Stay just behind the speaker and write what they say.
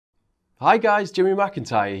Hi guys, Jimmy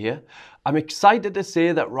McIntyre here. I'm excited to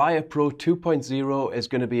say that Raya Pro 2.0 is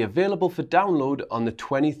going to be available for download on the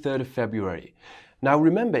 23rd of February. Now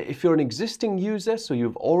remember, if you're an existing user, so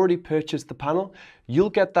you've already purchased the panel,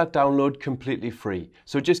 you'll get that download completely free.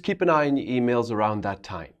 So just keep an eye on your emails around that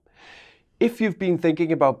time. If you've been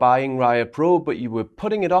thinking about buying Raya Pro, but you were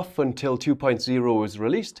putting it off until 2.0 was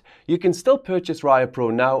released, you can still purchase Raya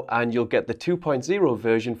Pro now and you'll get the 2.0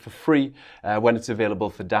 version for free when it's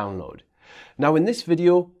available for download. Now in this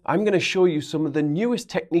video, I'm going to show you some of the newest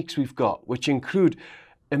techniques we've got, which include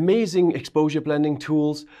amazing exposure blending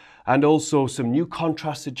tools and also some new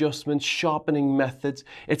contrast adjustments, sharpening methods.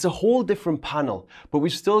 It's a whole different panel, but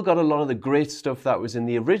we've still got a lot of the great stuff that was in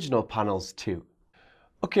the original panels too.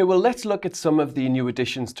 Okay, well, let's look at some of the new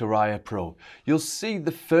additions to Raya Pro. You'll see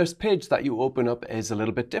the first page that you open up is a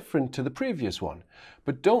little bit different to the previous one.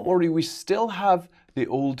 But don't worry, we still have the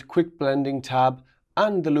old quick blending tab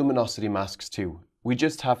and the luminosity masks too. We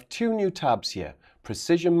just have two new tabs here,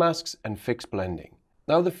 precision masks and fixed blending.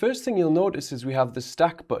 Now the first thing you'll notice is we have the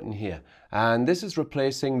stack button here, and this is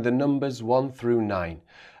replacing the numbers 1 through 9.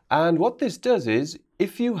 And what this does is,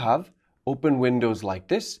 if you have open windows like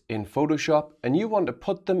this in Photoshop and you want to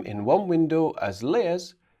put them in one window as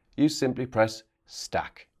layers, you simply press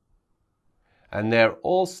stack. And they're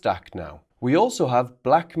all stacked now. We also have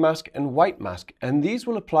black mask and white mask, and these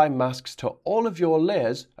will apply masks to all of your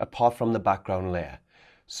layers apart from the background layer.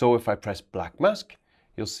 So if I press black mask,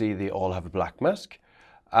 you'll see they all have a black mask.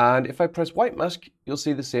 And if I press white mask, you'll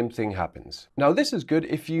see the same thing happens. Now this is good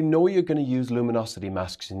if you know you're going to use luminosity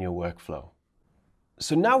masks in your workflow.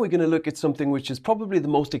 So now we're going to look at something which is probably the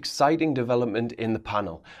most exciting development in the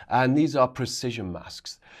panel, and these are precision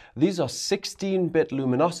masks. These are 16-bit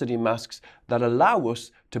luminosity masks that allow us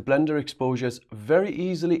to blend our exposures very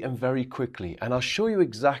easily and very quickly, and I'll show you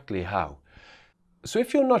exactly how. So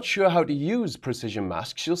if you're not sure how to use precision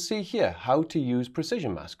masks, you'll see here how to use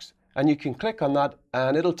precision masks, and you can click on that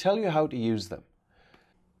and it'll tell you how to use them.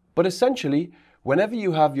 But essentially, whenever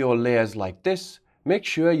you have your layers like this, make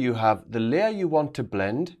sure you have the layer you want to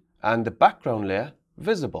blend and the background layer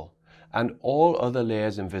visible and all other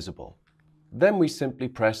layers invisible. Then we simply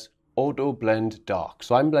press Auto Blend Dark.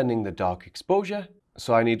 So I'm blending the dark exposure,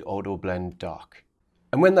 so I need Auto Blend Dark.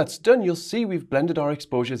 And when that's done, you'll see we've blended our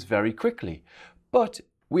exposures very quickly. But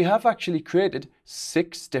we have actually created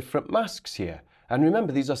 6 different masks here. And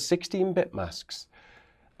remember, these are 16-bit masks.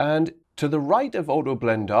 And to the right of Auto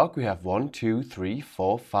Blend Dark, we have 1, 2, 3,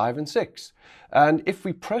 4, 5, and 6. And if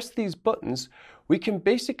we press these buttons, we can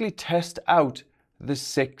basically test out the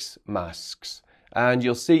 6 masks. And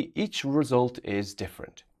you'll see each result is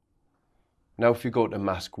different. Now, if you go to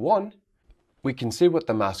mask 1, we can see what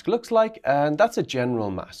the mask looks like, and that's a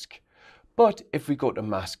general mask. But if we go to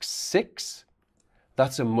mask 6,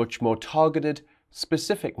 that's a much more targeted,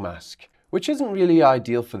 specific mask, which isn't really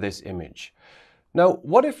ideal for this image. Now,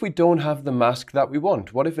 what if we don't have the mask that we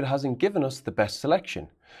want? What if it hasn't given us the best selection?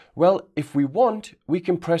 Well, if we want, we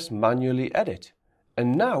can press manually edit.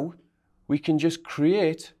 And now we can just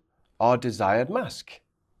create our desired mask.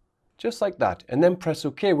 Just like that. And then press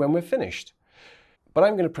OK when we're finished. But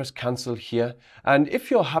I'm going to press cancel here. And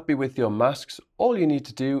if you're happy with your masks, all you need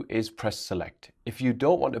to do is press select. If you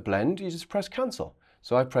don't want to blend, you just press cancel.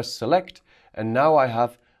 So I press select, and now I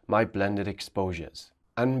have my blended exposures.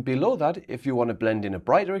 And below that, if you want to blend in a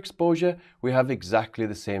brighter exposure, we have exactly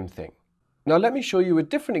the same thing. Now let me show you a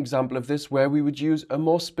different example of this where we would use a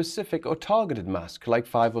more specific or targeted mask like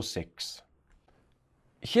 5 or 6.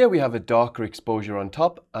 Here we have a darker exposure on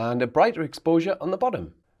top and a brighter exposure on the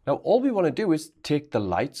bottom. Now all we want to do is take the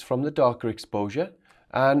lights from the darker exposure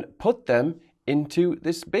and put them into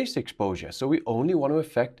this base exposure. So we only want to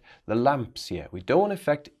affect the lamps here. We don't want to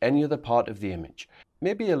affect any other part of the image.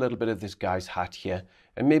 Maybe a little bit of this guy's hat here,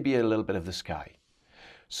 and maybe a little bit of the sky.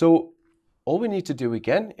 So all we need to do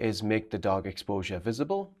again is make the dark exposure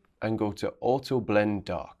visible and go to Auto Blend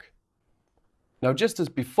Dark. Now just as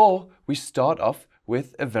before, we start off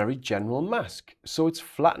with a very general mask, so it's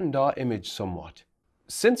flattened our image somewhat.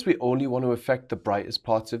 Since we only want to affect the brightest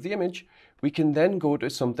parts of the image, we can then go to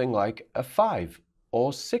something like a 5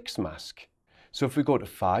 or 6 mask. So if we go to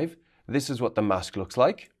 5, this is what the mask looks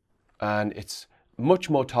like, and it's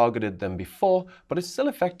much more targeted than before, but it's still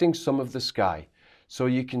affecting some of the sky. So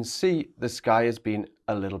you can see the sky has been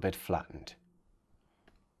a little bit flattened.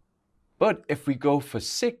 But if we go for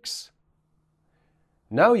 6,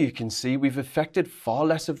 now you can see we've affected far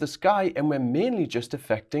less of the sky and we're mainly just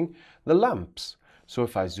affecting the lamps. So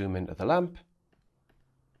if I zoom into the lamp,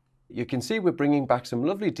 you can see we're bringing back some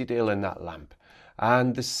lovely detail in that lamp.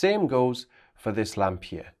 And the same goes for this lamp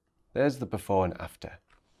here. There's the before and after.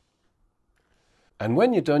 And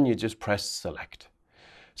when you're done, you just press select.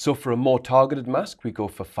 So for a more targeted mask, we go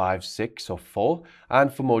for 5, 6 or 4,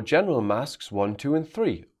 and for more general masks, 1, 2 and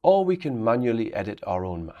 3, or we can manually edit our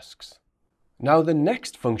own masks. Now the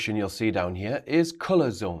next function you'll see down here is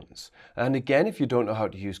color zones. And again, if you don't know how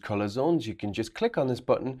to use color zones, you can just click on this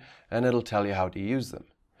button and it'll tell you how to use them.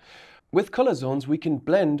 With color zones, we can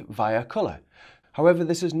blend via color. However,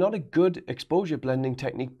 this is not a good exposure blending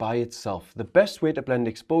technique by itself. The best way to blend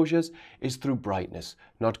exposures is through brightness,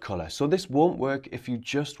 not color. So this won't work if you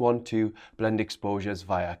just want to blend exposures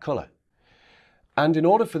via color. And in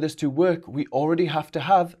order for this to work, we already have to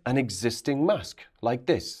have an existing mask like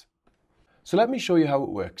this. So let me show you how it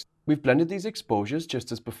works. We've blended these exposures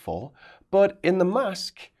just as before, but in the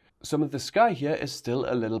mask, some of the sky here is still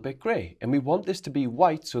a little bit grey, and we want this to be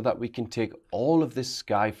white so that we can take all of this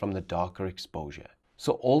sky from the darker exposure.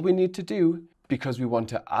 So all we need to do, because we want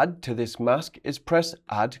to add to this mask, is press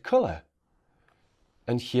Add Color.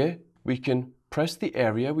 And here we can press the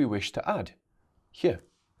area we wish to add, here.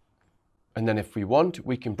 And then if we want,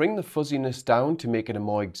 we can bring the fuzziness down to make it a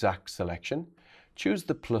more exact selection, choose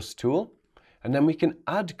the plus tool, and then we can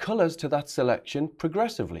add colors to that selection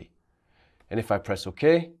progressively. And if I press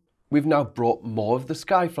OK, we've now brought more of the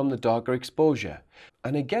sky from the darker exposure.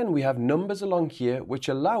 And again, we have numbers along here which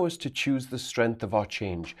allow us to choose the strength of our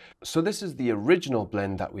change. So this is the original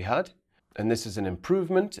blend that we had, and this is an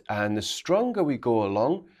improvement, and the stronger we go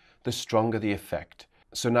along, the stronger the effect.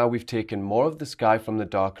 So now we've taken more of the sky from the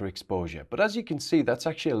darker exposure. But as you can see, that's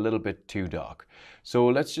actually a little bit too dark. So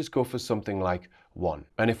let's just go for something like 1.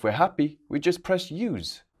 And if we're happy, we just press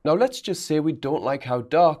Use. Now let's just say we don't like how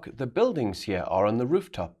dark the buildings here are on the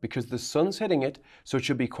rooftop because the sun's hitting it, so it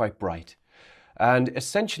should be quite bright. And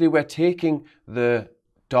essentially we're taking the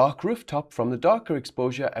dark rooftop from the darker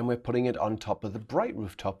exposure and we're putting it on top of the bright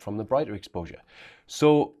rooftop from the brighter exposure.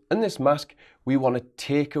 So in this mask, we want to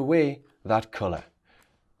take away that color.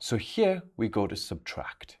 So here we go to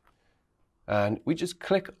subtract and we just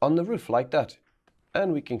click on the roof like that.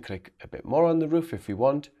 And we can click a bit more on the roof if we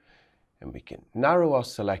want, and we can narrow our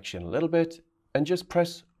selection a little bit and just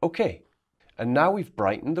press OK. And now we've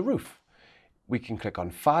brightened the roof. We can click on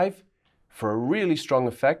 5 for a really strong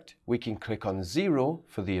effect. We can click on 0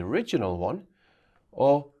 for the original one,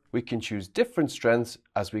 or we can choose different strengths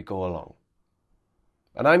as we go along.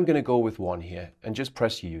 And I'm going to go with 1 here and just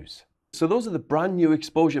press Use. So those are the brand new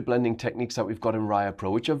exposure blending techniques that we've got in Raya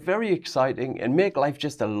Pro, which are very exciting and make life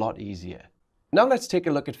just a lot easier. Now let's take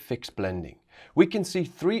a look at Fix Blending. We can see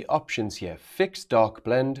 3 options here: Fix Dark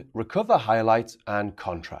Blend, Recover Highlights, and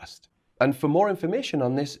Contrast. And for more information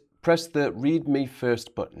on this, press the Read Me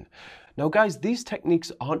First button. Now guys, these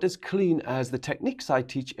techniques aren't as clean as the techniques I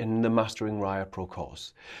teach in the Mastering Raya Pro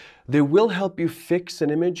course. They will help you fix an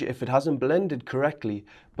image if it hasn't blended correctly,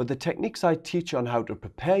 but the techniques I teach on how to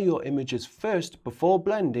prepare your images first before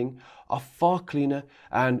blending are far cleaner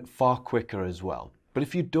and far quicker as well. But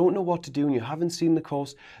if you don't know what to do and you haven't seen the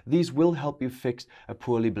course, these will help you fix a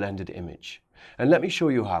poorly blended image. And let me show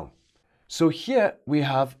you how. So here we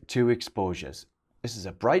have 2 exposures. This is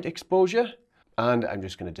a bright exposure, and I'm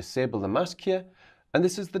just going to disable the mask here. And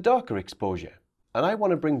this is the darker exposure. And I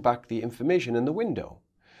want to bring back the information in the window.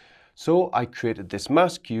 So I created this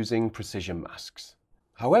mask using precision masks.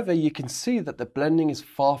 However, you can see that the blending is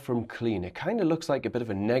far from clean. It kind of looks like a bit of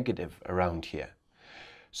a negative around here.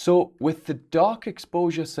 So with the dark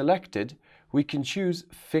exposure selected, we can choose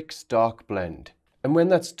Fix Dark Blend. And when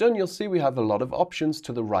that's done, you'll see we have a lot of options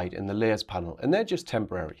to the right in the Layers panel, and they're just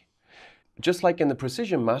temporary. Just like in the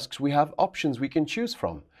precision masks, we have options we can choose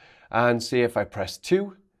from. And say if I press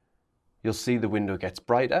 2, you'll see the window gets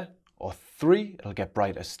brighter, or 3, it'll get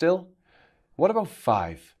brighter still. What about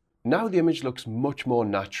 5? Now the image looks much more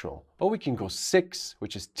natural. Or we can go 6,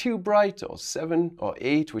 which is too bright, or 7, or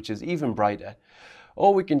 8, which is even brighter.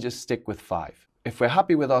 Or we can just stick with 5. If we're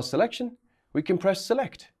happy with our selection, we can press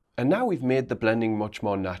Select. And now we've made the blending much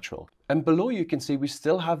more natural. And below you can see we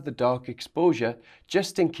still have the dark exposure,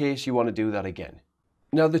 just in case you want to do that again.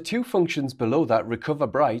 Now the 2 functions below that, Recover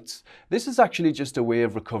Brights, this is actually just a way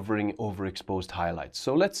of recovering overexposed highlights.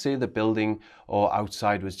 So let's say the building or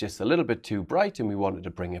outside was just a little bit too bright and we wanted to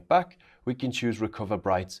bring it back, we can choose Recover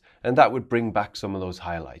Brights, and that would bring back some of those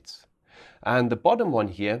highlights. And the bottom one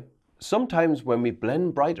here, sometimes when we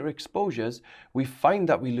blend brighter exposures, we find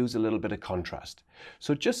that we lose a little bit of contrast.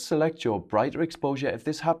 So just select your brighter exposure if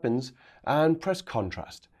this happens and press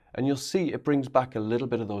Contrast. And you'll see it brings back a little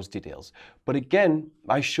bit of those details. But again,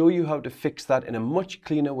 I show you how to fix that in a much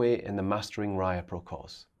cleaner way in the Mastering Raya Pro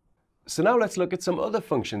course. So now let's look at some other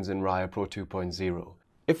functions in Raya Pro 2.0.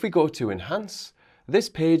 If we go to Enhance, this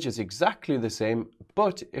page is exactly the same,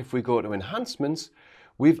 But if we go to Enhancements,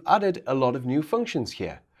 we've added a lot of new functions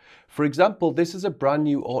here. For example, this is a brand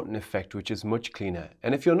new Autumn effect, which is much cleaner.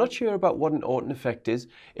 And if you're not sure about what an Autumn effect is,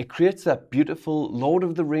 it creates that beautiful Lord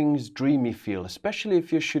of the Rings dreamy feel, especially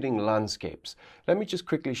if you're shooting landscapes. Let me just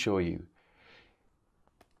quickly show you.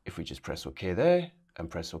 If we just press OK there and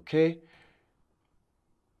press OK,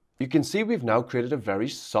 you can see we've now created a very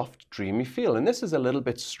soft, dreamy feel, and this is a little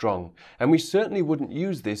bit strong, and we certainly wouldn't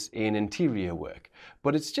use this in interior work,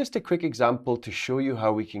 but it's just a quick example to show you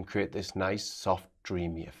how we can create this nice, soft,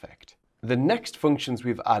 dreamy effect. The next functions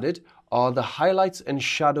we've added are the highlights and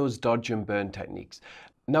shadows dodge and burn techniques.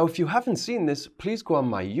 Now, if you haven't seen this, please go on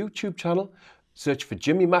my YouTube channel, search for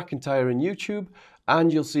Jimmy McIntyre in YouTube,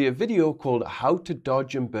 and you'll see a video called How to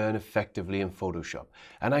Dodge and Burn Effectively in Photoshop.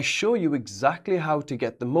 And I show you exactly how to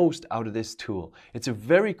get the most out of this tool. It's a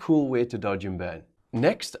very cool way to dodge and burn.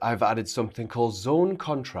 Next, I've added something called Zone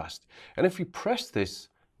Contrast. And if we press this,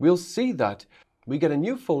 we'll see that we get a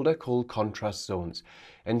new folder called Contrast Zones.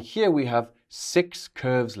 And here we have 6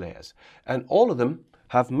 curves layers, and all of them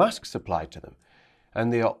have masks applied to them.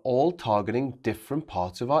 And they are all targeting different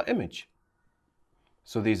parts of our image.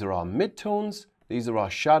 So these are our midtones, these are our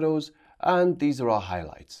shadows, and these are our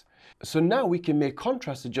highlights. So now we can make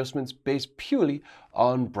contrast adjustments based purely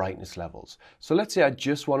on brightness levels. So let's say I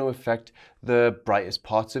just want to affect the brightest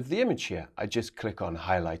parts of the image here. I just click on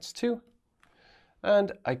Highlights 2,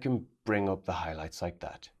 and I can bring up the highlights like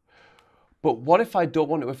that. But what if I don't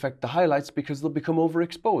want to affect the highlights because they'll become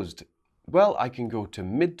overexposed? Well, I can go to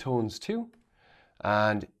Midtones 2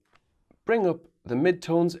 and bring up the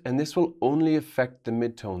midtones, and this will only affect the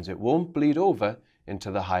midtones. It won't bleed over into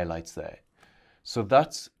the highlights there. So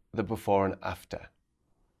that's the before and after.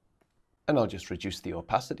 And I'll just reduce the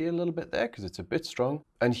opacity a little bit there because it's a bit strong.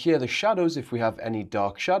 And here the shadows, if we have any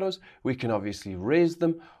dark shadows, we can obviously raise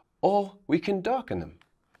them or we can darken them.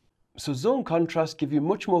 So zone contrast give you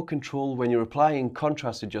much more control when you're applying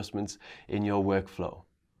contrast adjustments in your workflow.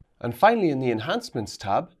 And finally, in the Enhancements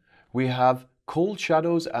tab, we have cold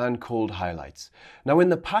shadows and cold highlights. Now in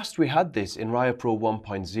the past we had this in Raya Pro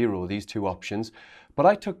 1.0, these two options, but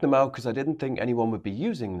I took them out because I didn't think anyone would be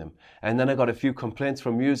using them. And then I got a few complaints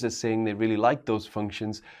from users saying they really liked those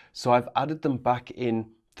functions, so I've added them back in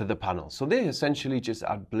to the panel. So they essentially just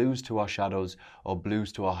add blues to our shadows or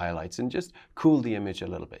blues to our highlights and just cool the image a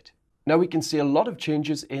little bit. Now we can see a lot of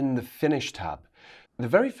changes in the Finish tab. The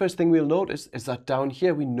very first thing we'll notice is that down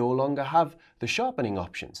here we no longer have the sharpening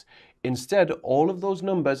options. Instead, all of those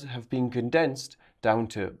numbers have been condensed down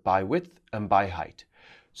to by width and by height.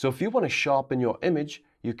 So if you want to sharpen your image,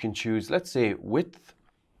 you can choose, let's say, width.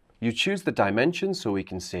 You choose the dimensions, so we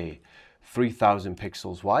can say 3000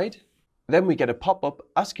 pixels wide. Then we get a pop-up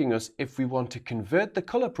asking us if we want to convert the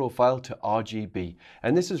color profile to RGB.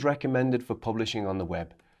 And this is recommended for publishing on the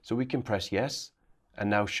web. So we can press yes, and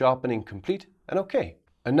now sharpening complete, and OK.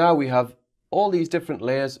 And now we have all these different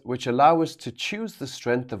layers which allow us to choose the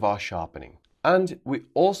strength of our sharpening. And we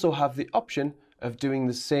also have the option of doing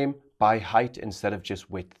the same by height instead of just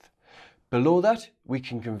width. Below that, we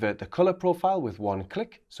can convert the color profile with one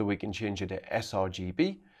click, so we can change it to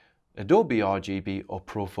sRGB, Adobe RGB, or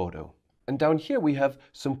ProPhoto. And down here we have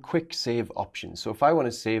some quick save options. So if I want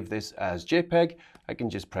to save this as JPEG, I can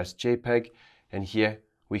just press JPEG, and here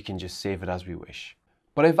we can just save it as we wish.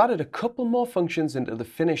 But I've added a couple more functions into the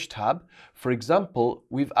Finish tab. For example,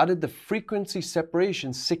 we've added the frequency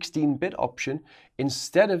separation 16-bit option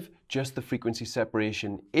instead of just the frequency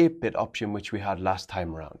separation 8-bit option which we had last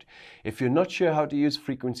time around. If you're not sure how to use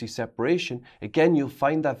frequency separation, again, you'll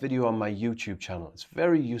find that video on my YouTube channel. It's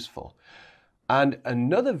very useful. And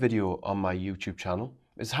another video on my YouTube channel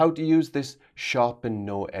is how to use this sharpen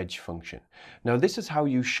no edge function. Now this is how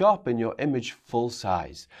you sharpen your image full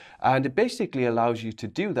size, and it basically allows you to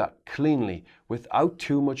do that cleanly without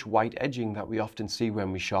too much white edging that we often see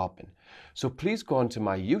when we sharpen. So please go onto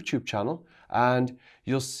my YouTube channel and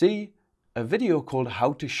you'll see a video called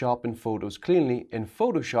How to Sharpen Photos Cleanly in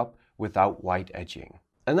Photoshop without white edging.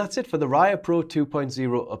 And that's it for the Raya Pro 2.0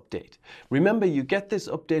 update. Remember, you get this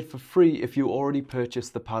update for free if you already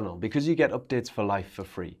purchased the panel, because you get updates for life for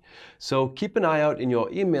free. So keep an eye out in your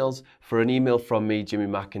emails for an email from me, Jimmy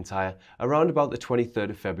McIntyre, around about the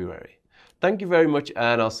 23rd of February. Thank you very much,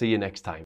 and I'll see you next time.